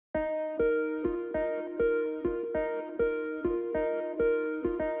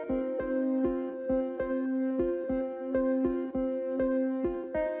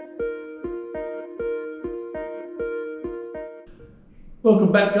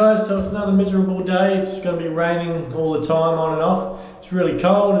welcome back guys. So it's another miserable day. It's going to be raining all the time on and off. It's really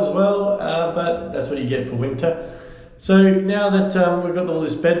cold as well, but that's what you get for winter. So now that we've got all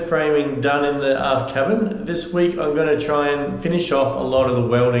this bed framing done in the aft cabin, this week I'm going to try and finish off a lot of the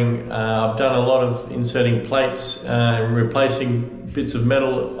welding. I've done a lot of inserting plates and replacing bits of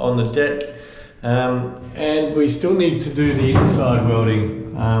metal on the deck, and we still need to do the inside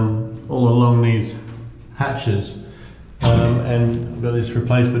welding all along these hatches. And I've got this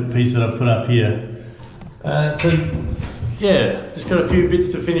replacement piece that I put up here. So yeah, just got a few bits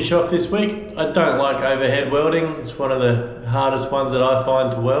to finish off this week. I don't like overhead welding. It's one of the hardest ones that I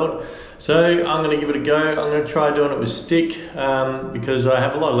find to weld. So I'm going to give it a go. I'm going to try doing it with stick because I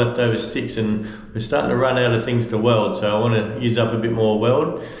have a lot of leftover sticks and we're starting to run out of things to weld. So I want to use up a bit more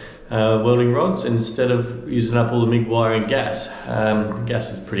welding rods instead of using up all the MIG wire and gas. Gas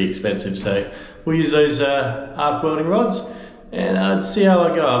is pretty expensive, so we'll use those arc welding rods and see how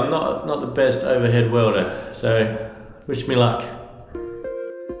I go. I'm not the best overhead welder, so wish me luck.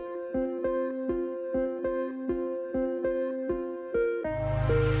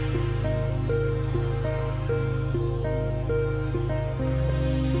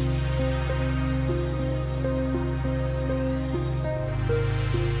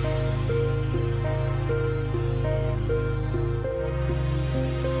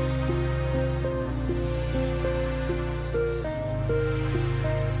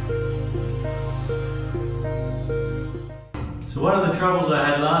 So one of the troubles I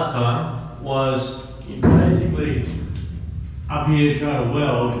had last time was basically up here trying to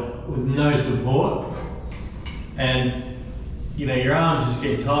weld with no support, and you know, your arms just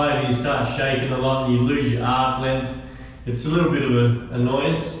get tired and you start shaking a lot and you lose your arc length. It's a little bit of an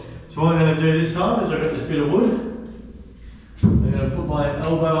annoyance. So what I'm going to do this time is I've got this bit of wood. I'm going to put my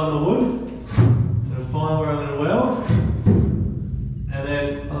elbow on the wood. I'm going to find where I'm going to weld. And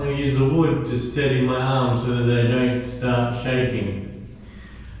then I'm going to use the wood to steady my arms so that they don't start shaking.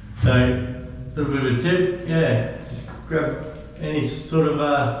 So, a little bit of a tip, yeah, just grab any sort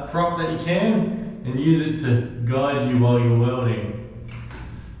of prop that you can and use it to guide you while you're welding.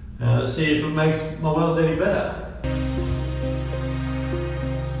 Let's see if it makes my welds any better.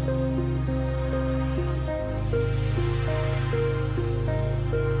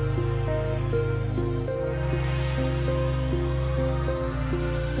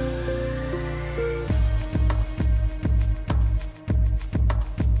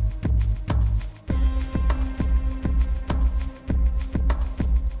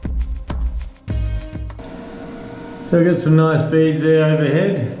 So we've got some nice beads there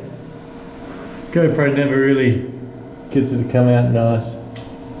overhead. GoPro never really gets it to come out nice.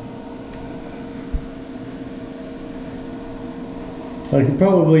 I could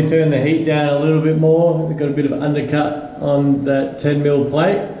probably turn the heat down a little bit more. We've got a bit of undercut on that 10mm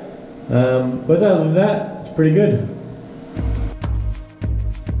plate. But other than that, it's pretty good.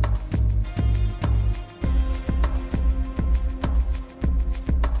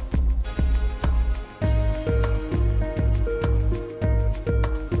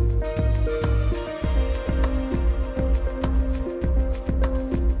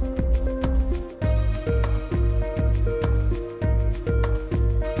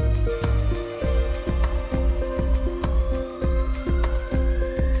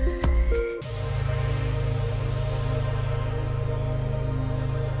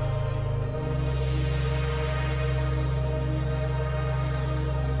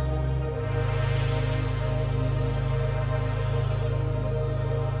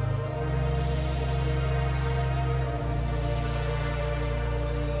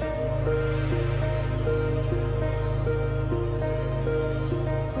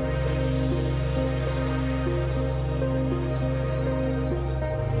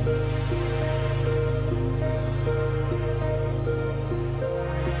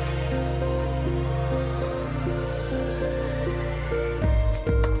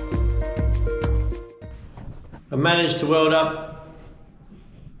 I managed to weld up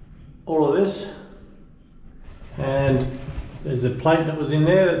all of this, and there's a plate that was in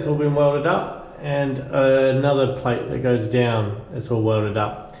there that's all been welded up, and another plate that goes down that's all welded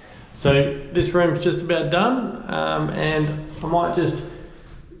up. So this room's just about done, and I might just,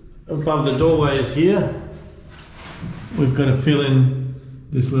 above the doorways here, we've got to fill in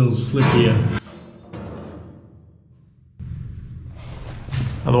this little slip here.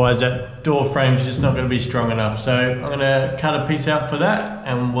 Otherwise that door frame's just not going to be strong enough. So I'm going to cut a piece out for that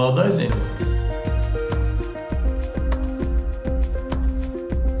and weld those in.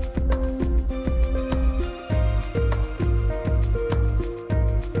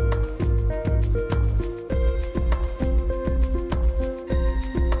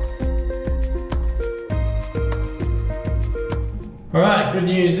 Alright, good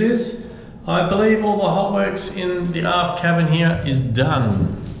news is, I believe all the hot works in the aft cabin here is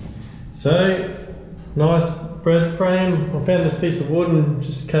done. So, nice bread frame. I found this piece of wood and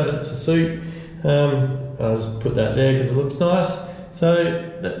just cut it to suit. I'll just put that there because it looks nice.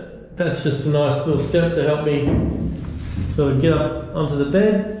 So that's just a nice little step to help me sort of get up onto the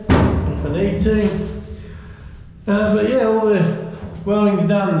bed if I need to. But yeah, all the welding's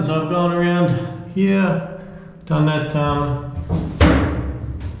done. So I've gone around here, done that, done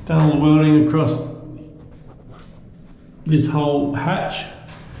all the welding across this whole hatch,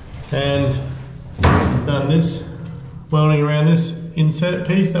 and done this welding around this inset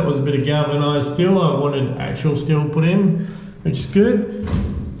piece. That was a bit of galvanized steel. I wanted actual steel put in, which is good.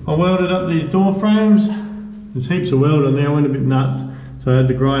 I welded up these door frames. There's heaps of weld on there. I went a bit nuts, so I had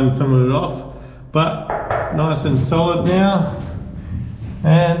to grind some of it off, but nice and solid now.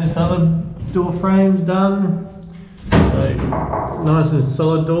 And this other door frame's done, so nice and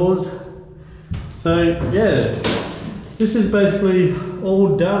solid doors. So yeah, this is basically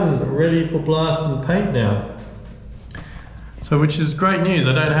all done, ready for blast and paint now. So which is great news.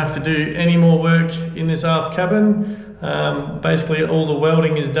 I don't have to do any more work in this aft cabin. Basically all the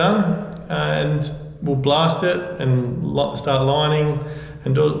welding is done, and we'll blast it and start lining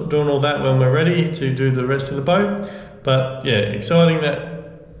and doing all that when we're ready to do the rest of the boat. But yeah, exciting that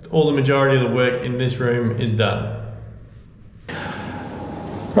all the majority of the work in this room is done.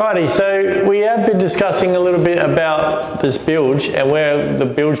 Righty, so we have been discussing a little bit about this bilge and where the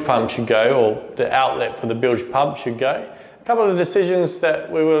bilge pump should go, or the outlet for the bilge pump should go. A couple of decisions that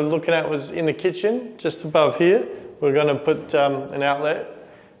we were looking at was in the kitchen, just above here. We're going to put an outlet.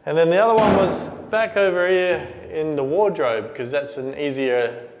 And then the other one was back over here in the wardrobe, because that's an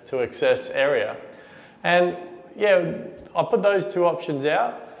easier to access area. And yeah, I put those two options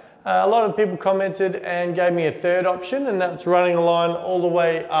out. A lot of people commented and gave me a third option, and that's running a line all the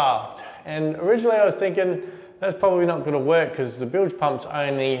way aft. And originally I was thinking that's probably not going to work, because the bilge pump's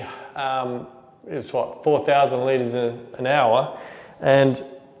only it's what, 4,000 litres an hour, and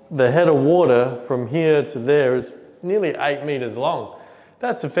the head of water from here to there is nearly 8 metres long.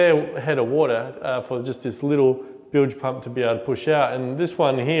 That's a fair head of water for just this little bilge pump to be able to push out, and this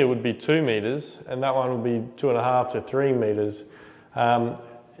one here would be 2 metres, and that one would be 2.5 to 3 metres.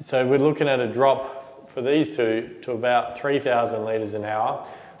 So we're looking at a drop for these two to about 3,000 litres an hour,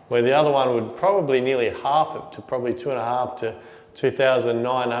 where the other one would probably nearly half it to probably 2.5 to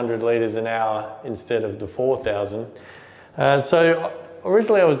 2,900 litres an hour instead of the 4,000. So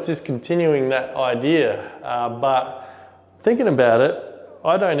originally I was discontinuing that idea, but thinking about it,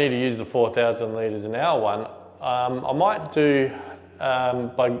 I don't need to use the 4,000 litres an hour one. I might do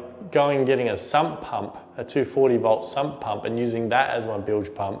by going and getting a sump pump, a 240 volt sump pump, and using that as my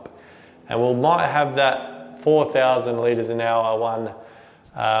bilge pump. And we might have that 4,000 litres an hour one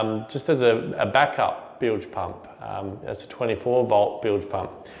just as a backup bilge pump, as a 24 volt bilge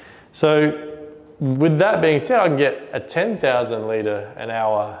pump. So with that being said, I can get a 10,000 litre an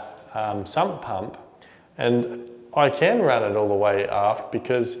hour sump pump, and I can run it all the way aft,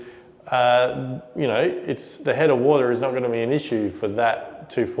 because you know, it's the head of water is not going to be an issue for that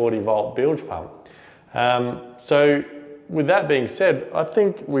 240 volt bilge pump. So with that being said, I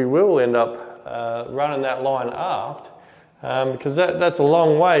think we will end up running that line aft, because that's a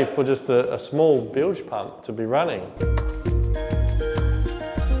long way for just a small bilge pump to be running.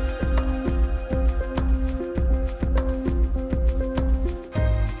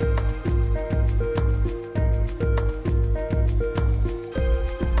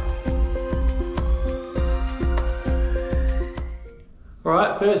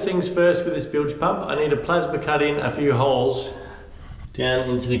 Alright, first things first with this bilge pump, I need to plasma cut in a few holes down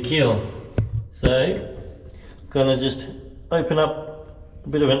into the keel. So, I'm going to just open up a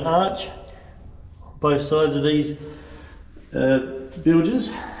bit of an arch on both sides of these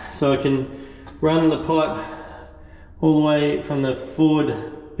bilges, so I can run the pipe all the way from the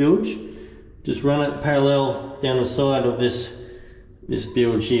forward bilge, just run it parallel down the side of this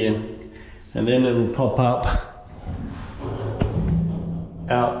bilge here, and then it'll pop up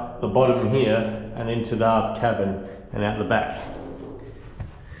out the bottom here and into the aft cabin and out the back.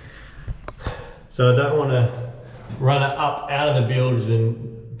 So I don't want to run it up out of the bilge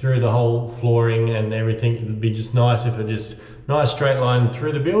and through the whole flooring and everything. It would be just nice if it just nice straight line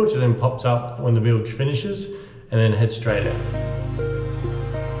through the bilge and then pops up when the bilge finishes and then heads straight out.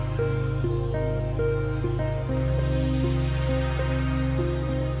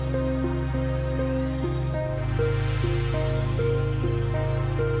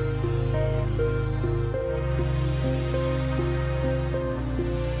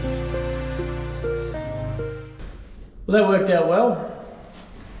 Well, that worked out well.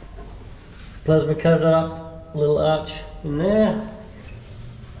 Plasma cut it up, a little arch in there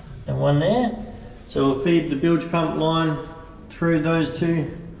and one there. So we'll feed the bilge pump line through those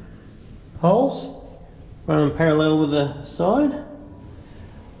two holes, run them parallel with the side,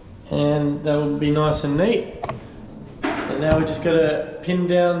 and that will be nice and neat. And now we just got to pin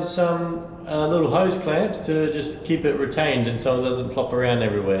down some little hose clamps to just keep it retained and so it doesn't flop around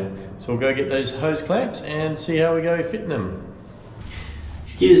everywhere. So we'll go get those hose clamps and see how we go fitting them.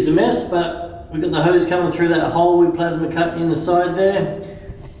 Excuse the mess, but we've got the hose coming through that hole we plasma cut in the side there.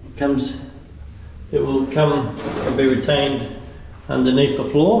 It will come and be retained underneath the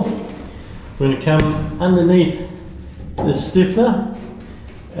floor. We're going to come underneath the stiffener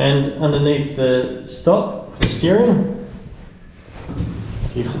and underneath the stop for steering.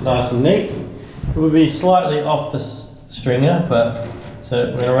 Keeps it nice and neat. It will be slightly off the stringer, but so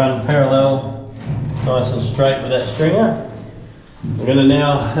we're going to run parallel, nice and straight with that stringer. We're going to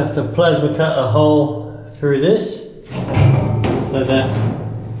now have to plasma cut a hole through this so that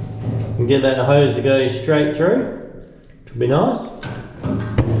we can get that hose to go straight through, which will be nice.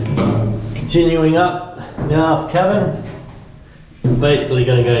 Continuing up the aft cabin, we're basically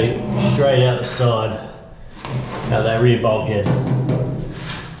going to go straight out the side, out that rear bulkhead.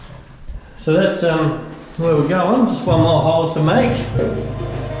 So that's where we're going, just one more hole to make.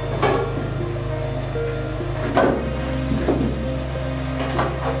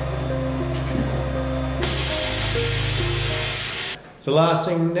 So the last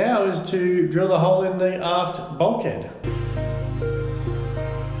thing now is to drill the hole in the aft bulkhead.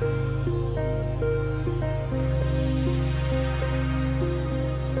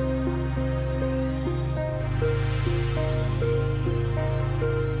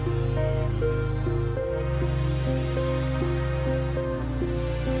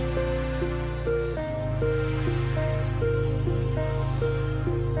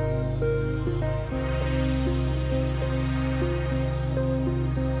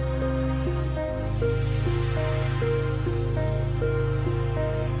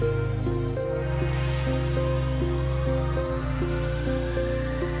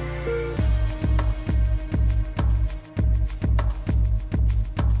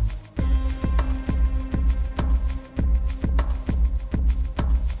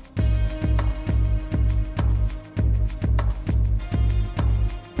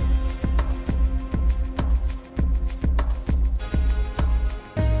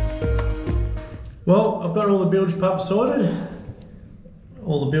 Well, I've got all the bilge pumps sorted.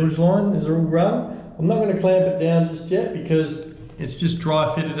 All the bilge line is all run. I'm not going to clamp it down just yet because it's just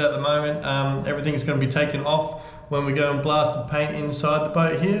dry fitted at the moment. Everything's going to be taken off when we go and blast the paint inside the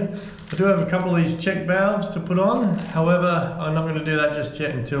boat here. I do have a couple of these check valves to put on. However, I'm not going to do that just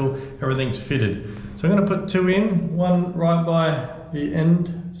yet until everything's fitted. So I'm going to put two in, one right by the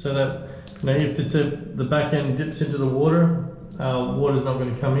end so that, you know, if the back end dips into the water, water's not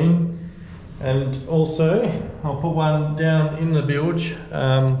going to come in. And also I'll put one down in the bilge,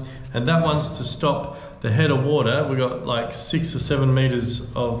 and that one's to stop the head of water. We've got like 6 or 7 meters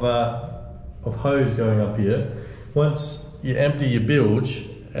of hose going up here. Once you empty your bilge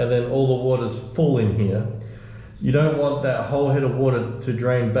and then all the water's full in here, you don't want that whole head of water to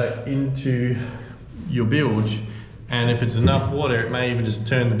drain back into your bilge. And if it's enough water, it may even just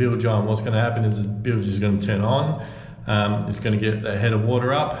turn the bilge on. What's going to happen is the bilge is going to turn on. It's going to get that head of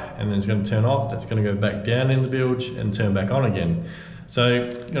water up and then it's going to turn off. That's going to go back down in the bilge and turn back on again. So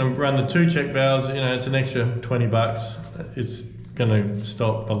I'm going to run the 2 check valves. You know, it's an extra 20 bucks. It's going to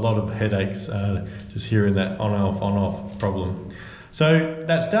stop a lot of headaches just hearing that on off problem. So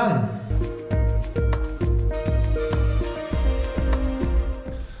that's done.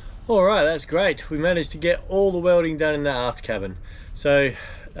 All right, that's great. We managed to get all the welding done in the aft cabin. So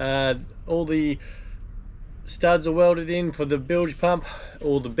all the studs are welded in for the bilge pump,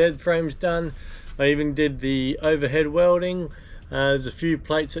 all the bed frames done. I even did the overhead welding. There's a few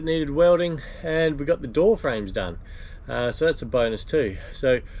plates that needed welding, and we got the door frames done. So that's a bonus too.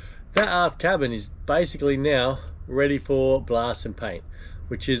 So that aft cabin is basically now ready for blast and paint,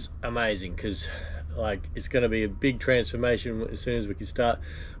 which is amazing because like it's going to be a big transformation as soon as we can start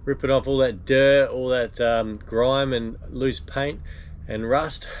ripping off all that dirt, all that grime and loose paint and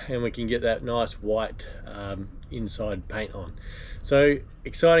rust, and we can get that nice white inside paint on. So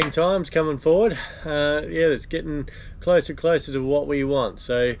exciting times coming forward. Yeah, it's getting closer to what we want.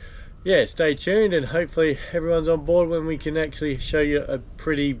 So yeah, stay tuned and hopefully everyone's on board when we can actually show you a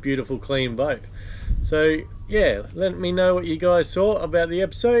pretty beautiful clean boat. So yeah, let me know what you guys thought about the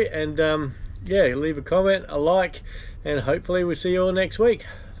episode, and yeah, leave a comment, a like, and hopefully we'll see you all next week.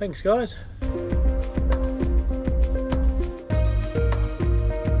 Thanks guys.